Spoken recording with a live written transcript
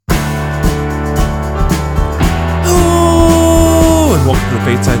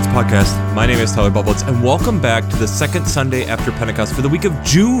Rocket Science Podcast. My name is Tyler Bublitz, and welcome back to the second Sunday after Pentecost for the week of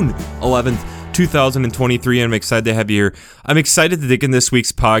June 11th, 2023, and I'm excited to have you here. I'm excited to dig in this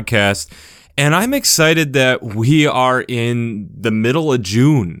week's podcast, and I'm excited that we are in the middle of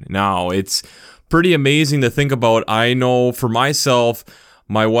June now. It's pretty amazing to think about. I know for myself,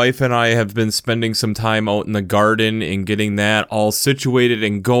 my wife and I have been spending some time out in the garden and getting that all situated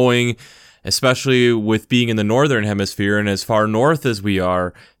and going, especially with being in the northern hemisphere and as far north as we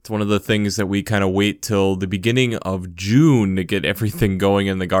are. It's one of the things that we kind of wait till the beginning of June to get everything going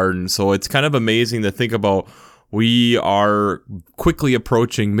in the garden. So it's kind of amazing to think about. We are quickly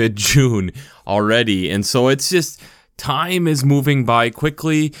approaching mid-June already. And so it's just, time is moving by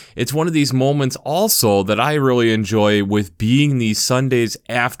quickly. It's one of these moments also that I really enjoy with being these Sundays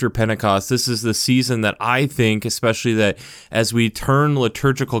after Pentecost. This is the season that I think, especially that as we turn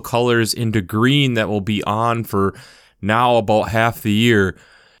liturgical colors into green that will be on for now about half the year,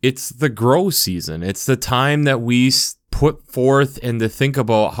 it's the grow season. It's the time that we put forth and to think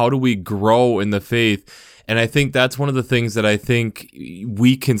about how do we grow in the faith. And I think that's one of the things that I think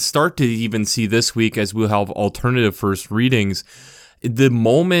we can start to even see this week as we'll have alternative first readings. The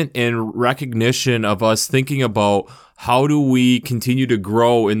moment and recognition of us thinking about how do we continue to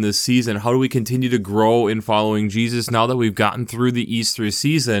grow in this season? How do we continue to grow in following Jesus now that we've gotten through the Easter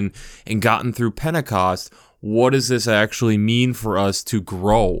season and gotten through Pentecost? What does this actually mean for us to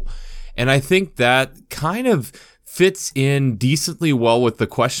grow? And I think that kind of fits in decently well with the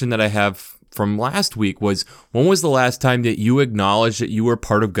question that I have from last week was, when was the last time that you acknowledged that you were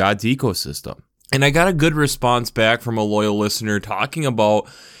part of God's ecosystem? And I got a good response back from a loyal listener talking about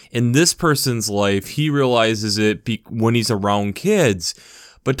in this person's life, he realizes it when he's around kids,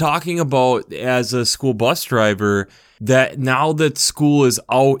 but talking about as a school bus driver, that now that school is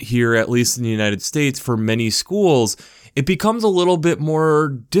out here, at least in the United States, for many schools, it becomes a little bit more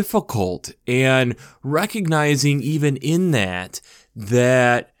difficult, and recognizing even in that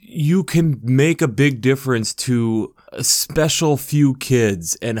you can make a big difference to a special few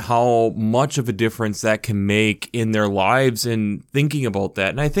kids and how much of a difference that can make in their lives and thinking about that.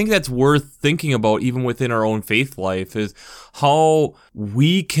 And I think that's worth thinking about even within our own faith life, is how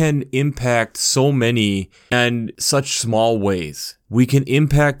we can impact so many in such small ways. We can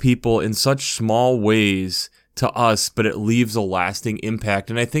impact people in such small ways to us, but it leaves a lasting impact.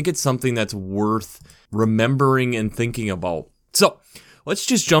 And I think it's something that's worth remembering and thinking about. So let's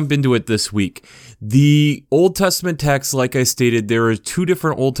just jump into it this week. The Old Testament text, like I stated, there are two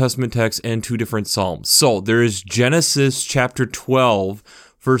different Old Testament texts and two different Psalms. So there is Genesis chapter 12,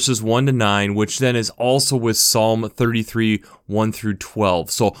 verses 1 to 9, which then is also with Psalm 33, 1 through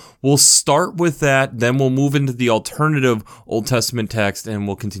 12. So we'll start with that, then we'll move into the alternative Old Testament text, and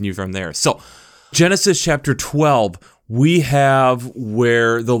we'll continue from there. So Genesis chapter 12, we have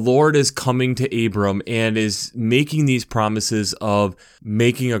where the Lord is coming to Abram and is making these promises of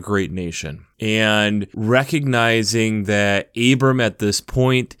making a great nation, and recognizing that Abram at this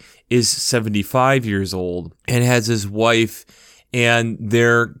point is 75 years old and has his wife, and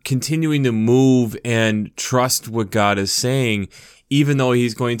they're continuing to move and trust what God is saying, even though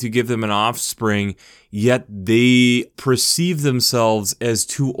he's going to give them an offspring, yet they perceive themselves as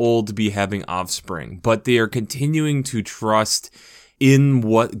too old to be having offspring. But they are continuing to trust in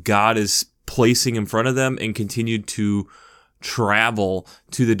what God is placing in front of them and continue to travel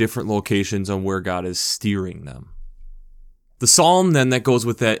to the different locations on where God is steering them. The psalm then that goes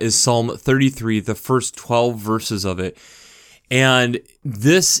with that is Psalm 33, the first 12 verses of it. And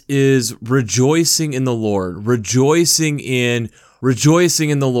this is rejoicing in the Lord, rejoicing in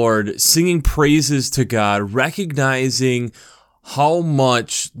the Lord, singing praises to God, recognizing how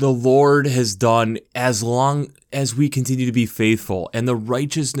much the Lord has done as long as we continue to be faithful, and the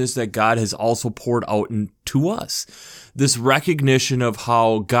righteousness that God has also poured out into us. This recognition of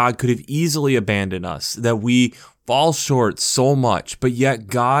how God could have easily abandoned us, that we fall short so much, but yet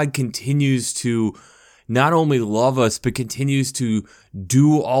God continues to not only love us, but continues to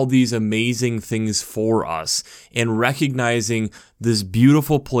do all these amazing things for us, and recognizing this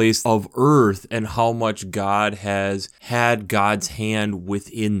beautiful place of earth and how much God has had God's hand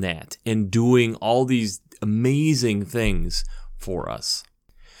within that and doing all these amazing things for us.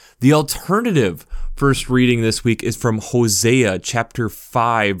 The alternative first reading this week is from Hosea chapter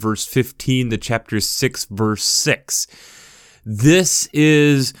 5, verse 15 to chapter 6, verse 6. This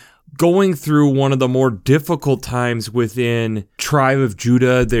is going through one of the more difficult times within tribe of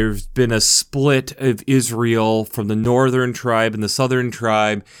Judah. There's been a split of Israel from the northern tribe and the southern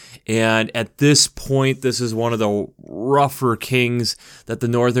tribe. And at this point, this is one of the rougher kings that the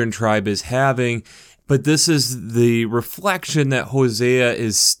northern tribe is having. But this is the reflection that Hosea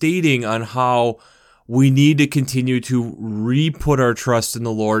is stating on how we need to continue to re-put our trust in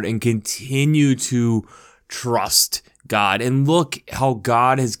the Lord and continue to trust God. And look how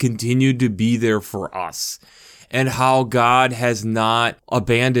God has continued to be there for us and how God has not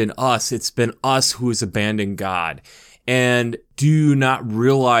abandoned us. It's been us who has abandoned God. And do you not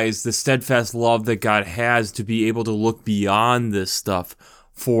realize the steadfast love that God has to be able to look beyond this stuff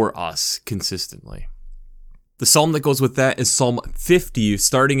for us consistently? The psalm that goes with that is Psalm 50,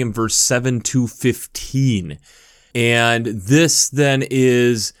 starting in verse 7 to 15. And this then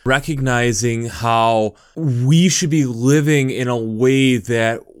is recognizing how we should be living in a way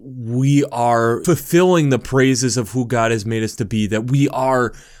that we are fulfilling the praises of who God has made us to be, that we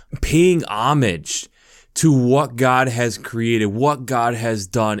are paying homage to what God has created, what God has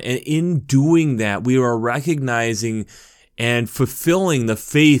done. And in doing that, we are recognizing and fulfilling the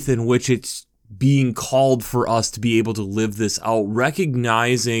faith in which it's being called for us to be able to live this out,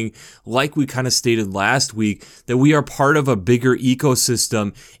 recognizing, like we kind of stated last week, that we are part of a bigger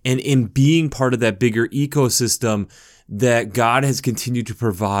ecosystem, and in being part of that bigger ecosystem, that God has continued to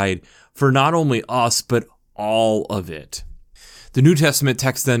provide for not only us, but all of it. The New Testament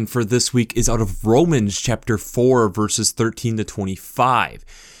text then for this week is out of Romans chapter 4, verses 13 to 25.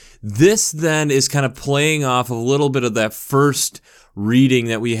 This then is kind of playing off a little bit of that first reading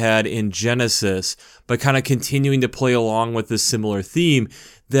that we had in Genesis, but kind of continuing to play along with this similar theme,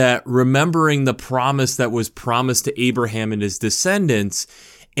 that remembering the promise that was promised to Abraham and his descendants,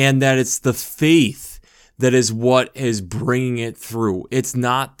 and that it's the faith that is what is bringing it through. It's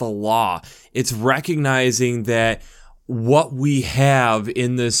not the law. It's recognizing that what we have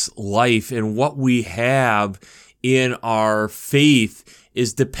in this life and what we have in our faith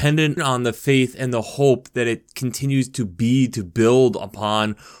is dependent on the faith and the hope that it continues to be to build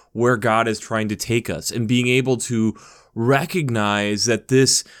upon where God is trying to take us, and being able to recognize that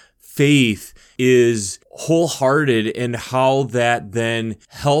this faith is wholehearted and how that then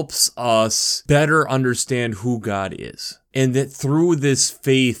helps us better understand who God is. And that through this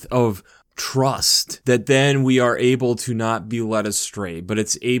faith of trust, that then we are able to not be led astray, but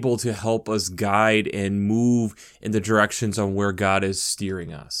it's able to help us guide and move in the directions on where God is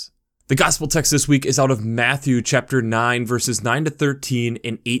steering us. The gospel text this week is out of Matthew chapter 9, verses 9 to 13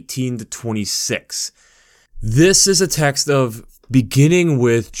 and 18 to 26. This is a text of beginning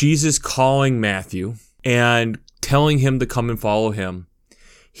with Jesus calling Matthew and telling him to come and follow him.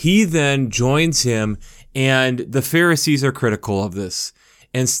 He then joins him, and the Pharisees are critical of this,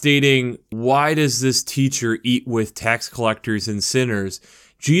 and stating, "Why does this teacher eat with tax collectors and sinners?"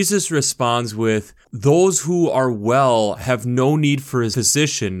 Jesus responds with, "Those who are well have no need for a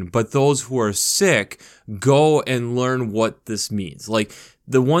physician, but those who are sick, go and learn what this means." Like,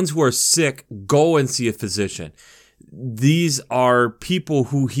 the ones who are sick, go and see a physician. These are people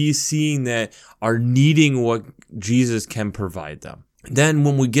who he's seeing that are needing what Jesus can provide them. Then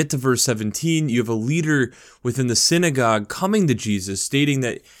when we get to verse 17, you have a leader within the synagogue coming to Jesus, stating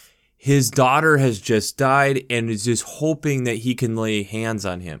that his daughter has just died and is just hoping that he can lay hands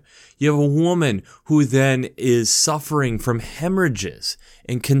on him. You have a woman who then is suffering from hemorrhages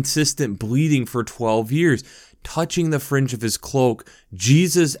and consistent bleeding for 12 years, touching the fringe of his cloak.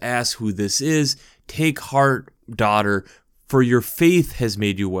 Jesus asks who this is. "Take heart, daughter, for your faith has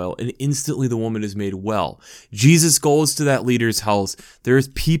made you well." And instantly the woman is made well. Jesus goes to that leader's house. There's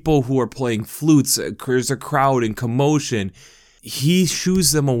people who are playing flutes. There's a crowd and commotion. He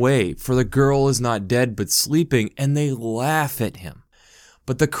shoos them away, for the girl is not dead but sleeping, and they laugh at him.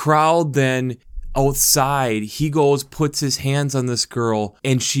 But the crowd then outside, he goes, puts his hands on this girl,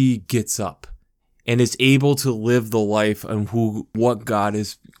 and she gets up and is able to live the life and what God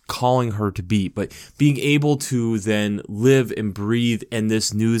is calling her to be, but being able to then live and breathe, and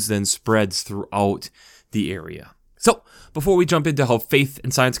this news then spreads throughout the area. So, before we jump into how faith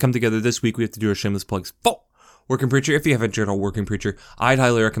and science come together this week, we have to do our shameless plugs. Working Preacher. If you haven't checked out Working Preacher, I'd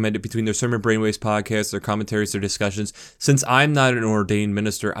highly recommend it. Between their Sermon Brainwaves podcasts, their commentaries, their discussions, since I'm not an ordained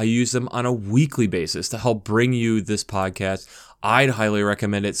minister, I use them on a weekly basis to help bring you this podcast. I'd highly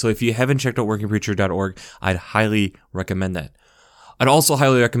recommend it. So if you haven't checked out workingpreacher.org, I'd highly recommend that. I'd also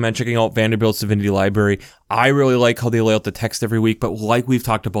highly recommend checking out Vanderbilt's Divinity Library. I really like how they lay out the text every week, but like we've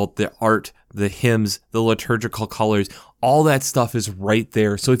talked about, the art, the hymns, the liturgical colors, all that stuff is right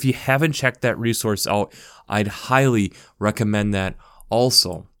there. So if you haven't checked that resource out, I'd highly recommend that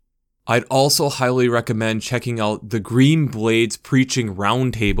also. I'd also highly recommend checking out the Green Blades Preaching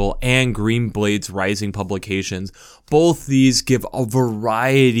Roundtable and Green Blades Rising publications. Both these give a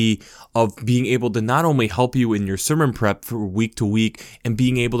variety of being able to not only help you in your sermon prep for week to week and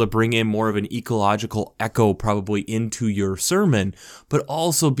being able to bring in more of an ecological echo probably into your sermon, but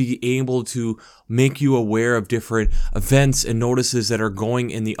also be able to make you aware of different events and notices that are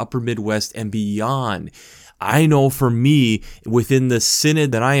going in the upper Midwest and beyond. I know for me, within the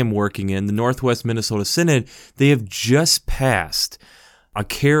synod that I am working in, the Northwest Minnesota Synod, they have just passed a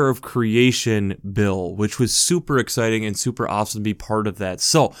Care of Creation bill, which was super exciting and super awesome to be part of that.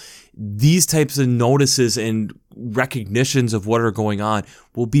 So these types of notices and recognitions of what are going on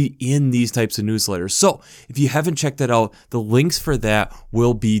will be in these types of newsletters. So if you haven't checked that out, the links for that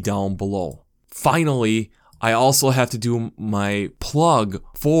will be down below. Finally, I also have to do my plug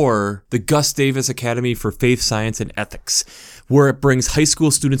for the Gus Davis Academy for Faith, Science, and Ethics, where it brings high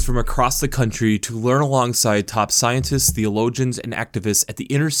school students from across the country to learn alongside top scientists, theologians, and activists at the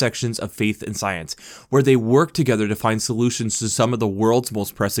intersections of faith and science, where they work together to find solutions to some of the world's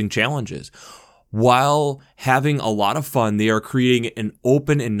most pressing challenges. While having a lot of fun, they are creating an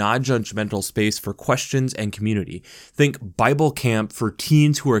open and non-judgmental space for questions and community. Think Bible camp for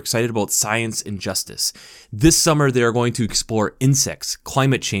teens who are excited about science and justice. This summer, they are going to explore insects,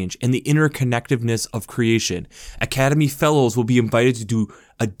 climate change, and the interconnectedness of creation. Academy Fellows will be invited to do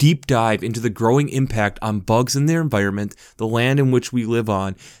a deep dive into the growing impact on bugs in their environment, the land in which we live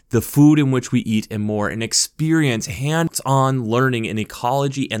on, the food in which we eat, and more, and experience hands-on learning in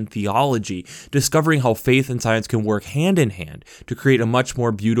ecology and theology, discovering how faith and science can work hand in hand to create a much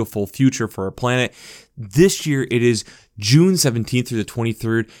more beautiful future for our planet. This year, it is June 17th through the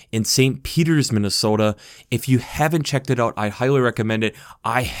 23rd in St. Peters, Minnesota. If you haven't checked it out, I highly recommend it.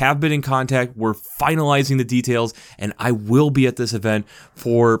 I have been in contact. We're finalizing the details, and I will be at this event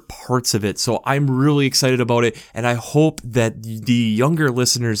for parts of it. So I'm really excited about it, and I hope that the younger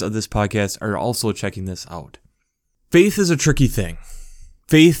listeners of this podcast are also checking this out. Faith is a tricky thing.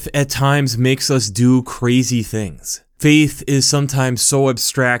 Faith at times makes us do crazy things. Faith is sometimes so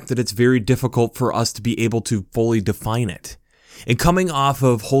abstract that it's very difficult for us to be able to fully define it. And coming off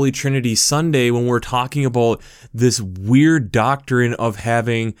of Holy Trinity Sunday, when we're talking about this weird doctrine of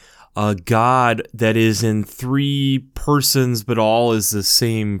having a God that is in three persons but all is the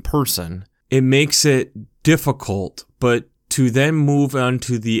same person, it makes it difficult. But to then move on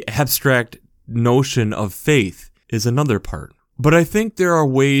to the abstract notion of faith is another part. But I think there are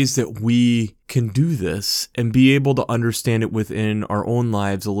ways that we can do this and be able to understand it within our own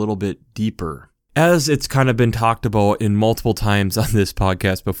lives a little bit deeper. As it's kind of been talked about in multiple times on this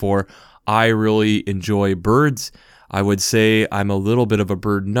podcast before, I really enjoy birds. I would say I'm a little bit of a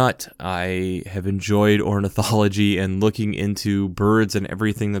bird nut. I have enjoyed ornithology and looking into birds and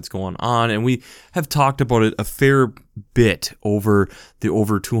everything that's going on. And we have talked about it a fair bit over the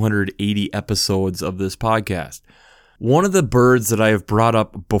over 280 episodes of this podcast. One of the birds that I have brought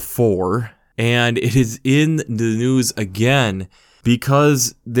up before, and it is in the news again,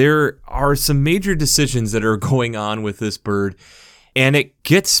 because there are some major decisions that are going on with this bird, and it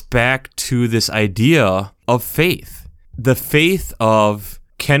gets back to this idea of faith. The faith of,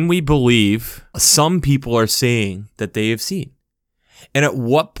 can we believe some people are saying that they have seen? And at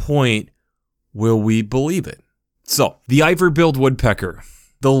what point will we believe it? So, the ivory-billed woodpecker,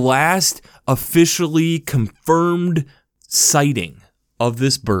 the last officially confirmed sighting of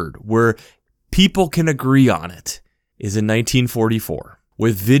this bird, where people can agree on it, is in 1944,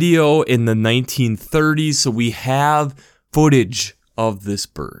 with video in the 1930s. So we have footage of this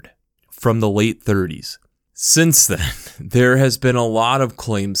bird from the late 30s. Since then, there has been a lot of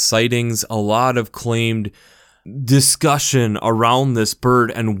claimed sightings, a lot of claimed discussion around this bird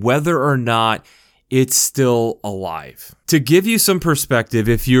and whether or not it's still alive. To give you some perspective,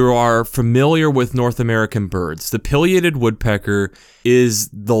 if you are familiar with North American birds, the pileated woodpecker is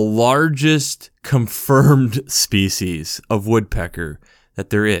the largest confirmed species of woodpecker that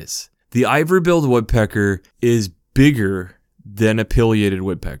there is. The ivory-billed woodpecker is bigger than a pileated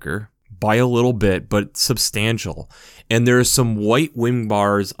woodpecker by a little bit, but substantial. And there's some white wing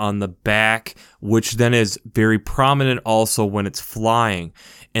bars on the back, which then is very prominent also when it's flying.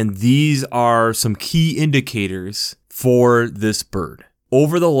 And these are some key indicators for this bird.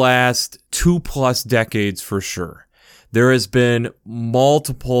 Over the last 2+ decades for sure, there has been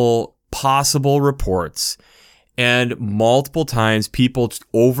multiple possible reports and multiple times people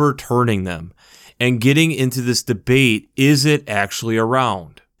overturning them and getting into this debate, is it actually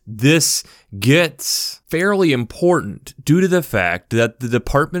around? This gets fairly important due to the fact that the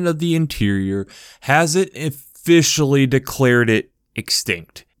Department of the Interior hasn't officially declared it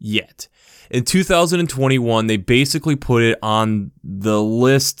extinct. yet. In 2021, they basically put it on the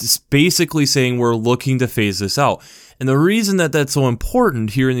list, basically saying we're looking to phase this out. And the reason that that's so important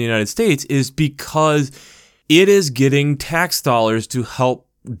here in the United States is because it is getting tax dollars to help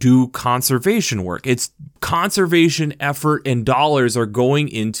do conservation work. It's conservation effort and dollars are going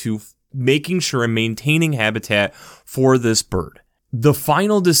into making sure and maintaining habitat for this bird. The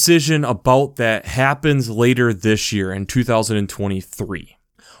final decision about that happens later this year in 2023.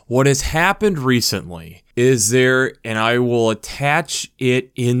 What has happened recently is and I will attach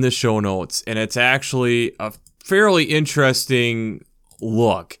it in the show notes, and it's actually a fairly interesting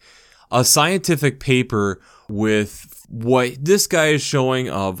look. A scientific paper with what this guy is showing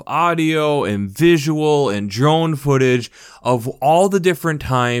of audio and visual and drone footage of all the different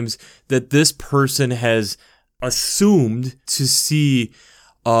times that this person has assumed to see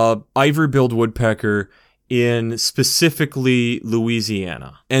a ivory-billed woodpecker in specifically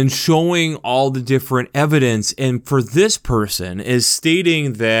Louisiana, and showing all the different evidence. And for this person is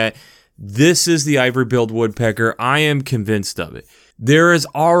stating that this is the ivory-billed woodpecker. I am convinced of it. There has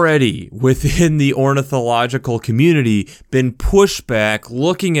already within the ornithological community been pushback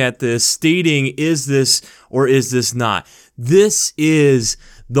looking at this, stating is this or is this not? This is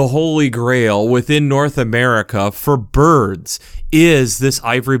the holy grail within North America for birds, is this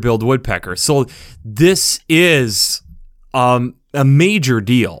ivory-billed woodpecker. So this is a major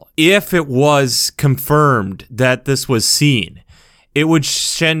deal. If it was confirmed that this was seen, it would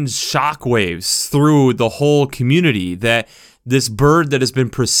send shockwaves through the whole community that this bird that has been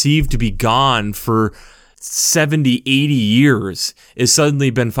perceived to be gone for 70, 80 years is suddenly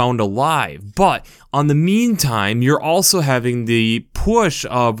been found alive. But on the meantime, you're also having the push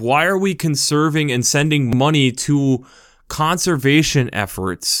of why are we conserving and sending money to conservation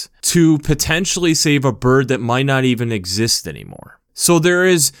efforts to potentially save a bird that might not even exist anymore. So there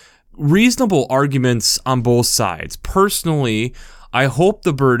is reasonable arguments on both sides. Personally, I hope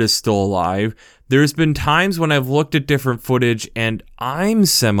the bird is still alive. There's been times when I've looked at different footage and I'm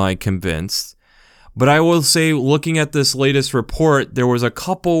semi-convinced. But I will say, looking at this latest report, there was a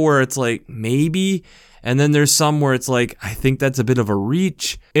couple where it's like, maybe. And then there's some where it's like, I think that's a bit of a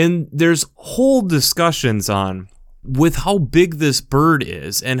reach. And there's whole discussions on with how big this bird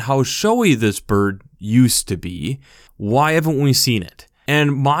is and how showy this bird used to be. Why haven't we seen it?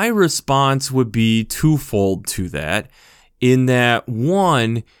 And my response would be twofold to that. In that,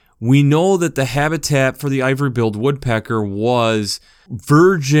 one, we know that the habitat for the ivory-billed woodpecker was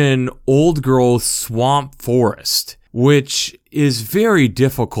virgin old-growth swamp forest, which is very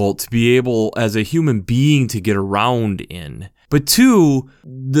difficult to be able as a human being to get around in. But two,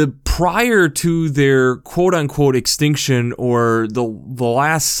 prior to their quote-unquote extinction or the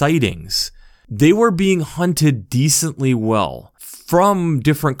last sightings, they were being hunted decently well from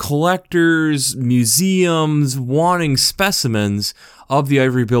different collectors, museums, wanting specimens of the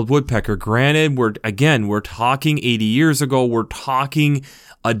ivory-billed woodpecker. Granted, we're talking 80 years ago. We're talking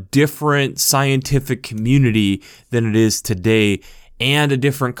a different scientific community than it is today, and a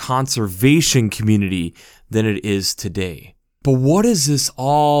different conservation community than it is today. But what does this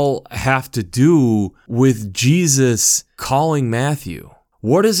all have to do with Jesus calling Matthew?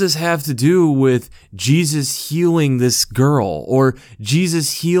 What does this have to do with Jesus healing this girl, or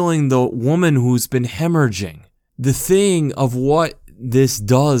Jesus healing the woman who's been hemorrhaging? The thing of what this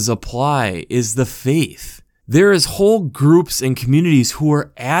does apply is the faith. There is whole groups and communities who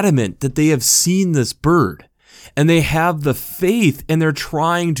are adamant that they have seen this bird, and they have the faith, and they're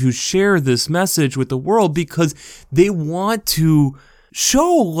trying to share this message with the world because they want to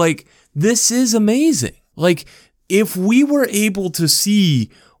show, like, this is amazing. Like, if we were able to see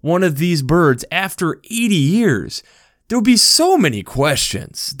one of these birds after 80 years, there would be so many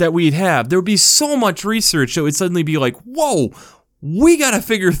questions that we'd have. There would be so much research that would suddenly be like, whoa, we got to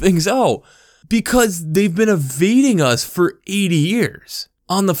figure things out, because they've been evading us for 80 years.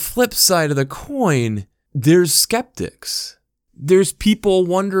 On the flip side of the coin, there's skeptics. There's people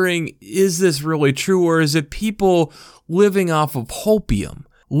wondering, is this really true? Or is it people living off of hopium,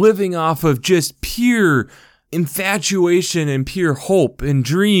 living off of just pure infatuation and pure hope and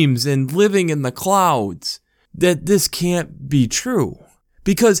dreams and living in the clouds, that this can't be true?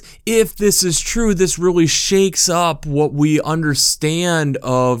 Because if this is true, this really shakes up what we understand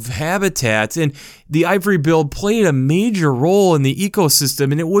of habitats. And the ivory-billed played a major role in the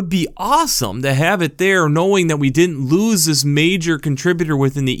ecosystem, and it would be awesome to have it there, knowing that we didn't lose this major contributor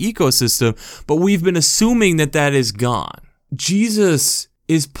within the ecosystem, but we've been assuming that that is gone. Jesus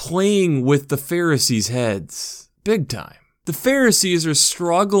is playing with the Pharisees' heads big time. The Pharisees are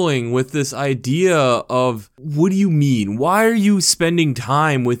struggling with this idea of, what do you mean? Why are you spending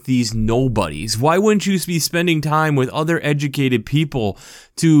time with these nobodies? Why wouldn't you be spending time with other educated people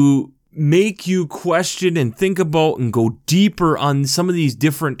to make you question and think about and go deeper on some of these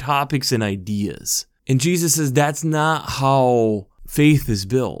different topics and ideas? And Jesus says that's not how faith is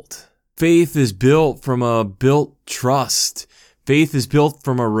built. Faith is built from a built trust. Faith is built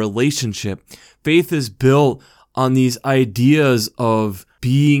from a relationship. Faith is built on these ideas of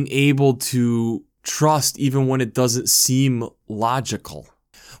being able to trust even when it doesn't seem logical.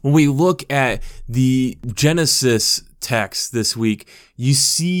 When we look at the Genesis text this week, you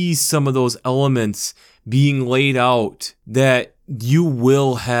see some of those elements being laid out, that you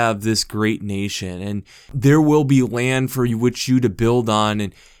will have this great nation and there will be land for which you to build on.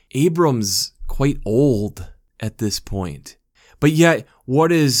 And Abram's quite old at this point. But yet,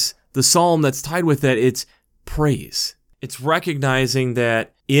 what is the psalm that's tied with that? It's praise. It's recognizing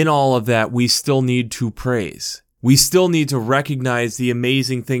that in all of that, we still need to praise. We still need to recognize the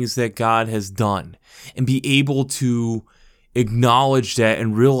amazing things that God has done and be able to acknowledge that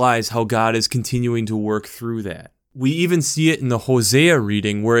and realize how God is continuing to work through that. We even see it in the Hosea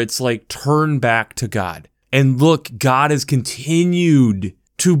reading where it's like, turn back to God. And look, God has continued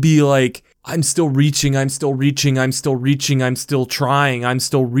to be like, I'm still reaching, I'm still reaching, I'm still reaching, I'm still trying, I'm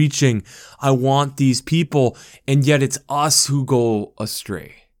still reaching. I want these people. And yet it's us who go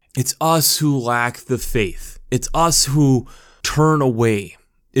astray. It's us who lack the faith. It's us who turn away.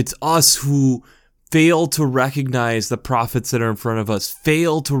 It's us who fail to recognize the prophets that are in front of us,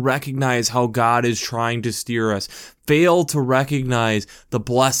 fail to recognize how God is trying to steer us, fail to recognize the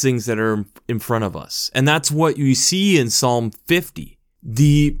blessings that are in front of us. And that's what you see in Psalm 50.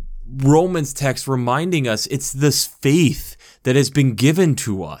 The Romans text reminding us it's this faith that has been given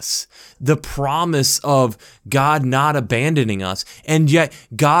to us, the promise of God not abandoning us, and yet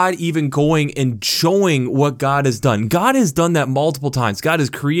God even going and showing what God has done. God has done that multiple times. God has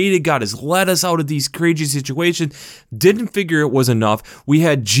created, God has led us out of these crazy situations, didn't figure it was enough. We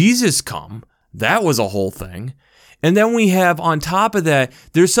had Jesus come. That was a whole thing. And then we have, on top of that,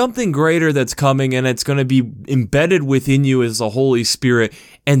 there's something greater that's coming, and it's going to be embedded within you as the Holy Spirit.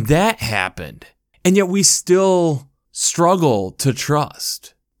 And that happened. And yet we still struggle to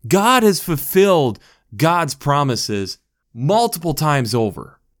trust. God has fulfilled God's promises multiple times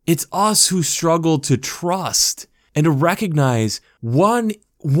over. It's us who struggle to trust and to recognize, one,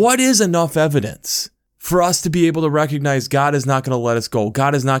 what is enough evidence for us to be able to recognize God is not going to let us go.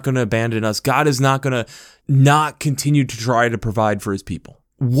 God is not going to abandon us. God is not going to not continue to try to provide for his people.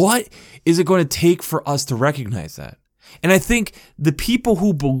 What is it going to take for us to recognize that? And I think the people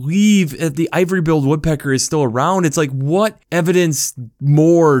who believe that the ivory-billed woodpecker is still around, it's like, what evidence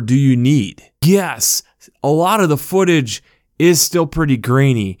more do you need? Yes, a lot of the footage is still pretty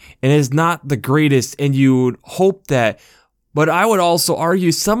grainy and is not the greatest, and you would hope that. But I would also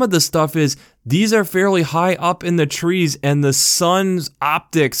argue some of the stuff is, these are fairly high up in the trees, and the sun's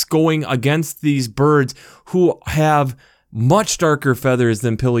optics going against these birds who have much darker feathers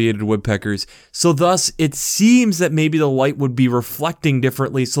than pileated woodpeckers. So thus, it seems that maybe the light would be reflecting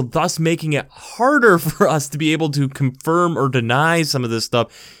differently, so thus making it harder for us to be able to confirm or deny some of this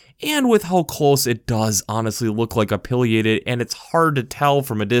stuff. And with how close it does honestly look like a pileated, and it's hard to tell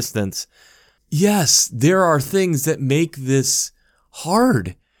from a distance. Yes, there are things that make this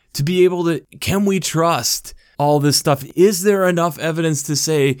hard to be able to, can we trust all this stuff? Is there enough evidence to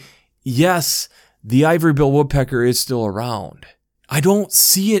say, yes, the ivory-billed woodpecker is still around? I don't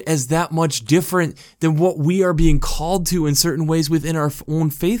see it as that much different than what we are being called to in certain ways within our own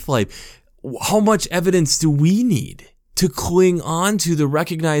faith life. How much evidence do we need to cling on to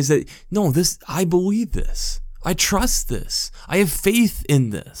recognize that, no, I believe this. I trust this. I have faith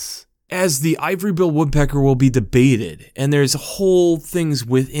in this. As the ivory-billed woodpecker will be debated, and there's whole things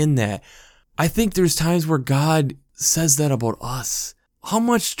within that, I think there's times where God says that about us. How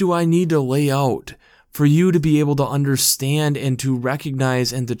much do I need to lay out for you to be able to understand and to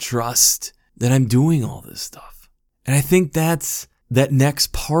recognize and to trust that I'm doing all this stuff? And I think that's that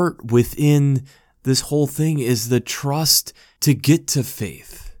next part within this whole thing is the trust to get to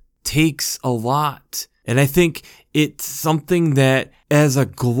faith. Takes a lot. And I think it's something that as a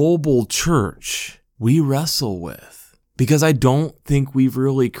global church, we wrestle with. Because I don't think we've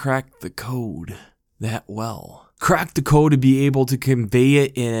really cracked the code that well. Crack the code to be able to convey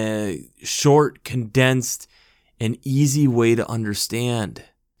it in a short, condensed, and easy way to understand.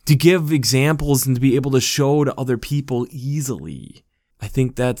 To give examples and to be able to show to other people easily. I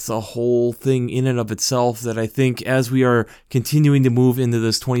think that's a whole thing in and of itself that I think as we are continuing to move into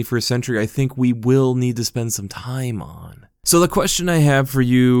this 21st century, I think we will need to spend some time on. So the question I have for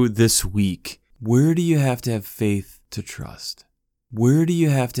you this week, where do you have to have faith to trust? Where do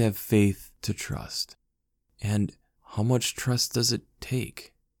you have to have faith to trust? And how much trust does it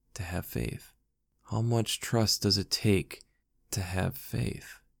take to have faith? How much trust does it take to have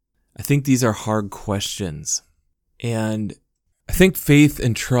faith? I think these are hard questions. And I think faith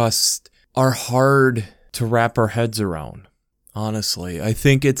and trust are hard to wrap our heads around, honestly. I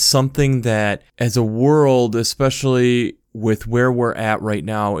think it's something that as a world, especially with where we're at right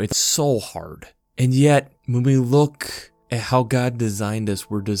now, it's so hard. And yet, when we look at how God designed us,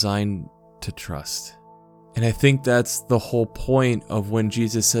 we're designed to trust. And I think that's the whole point of when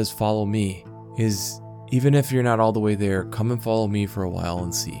Jesus says, follow me, is even if you're not all the way there, come and follow me for a while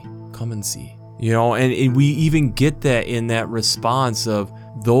and see. Come and see. And we even get that in that response of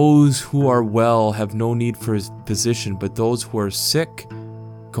those who are well have no need for a physician, but those who are sick,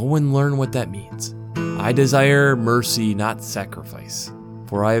 go and learn what that means. I desire mercy, not sacrifice,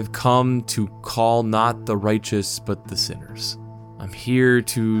 for I have come to call not the righteous, but the sinners. I'm here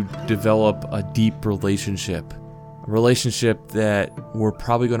to develop a deep relationship, a relationship that we're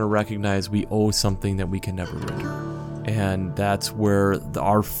probably going to recognize we owe something that we can never return. And that's where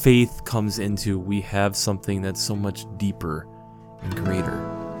our faith comes into. We have something that's so much deeper and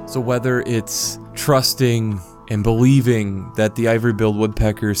greater. So whether it's trusting and believing that the ivory-billed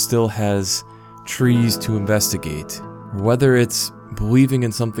woodpecker still has trees to investigate, or whether it's believing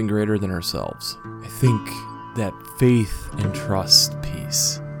in something greater than ourselves, I think that faith and trust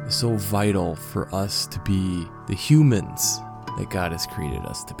piece is so vital for us to be the humans that God has created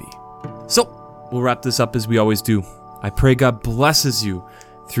us to be. So we'll wrap this up as we always do. I pray God blesses you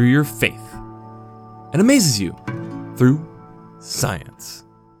through your faith and amazes you through science.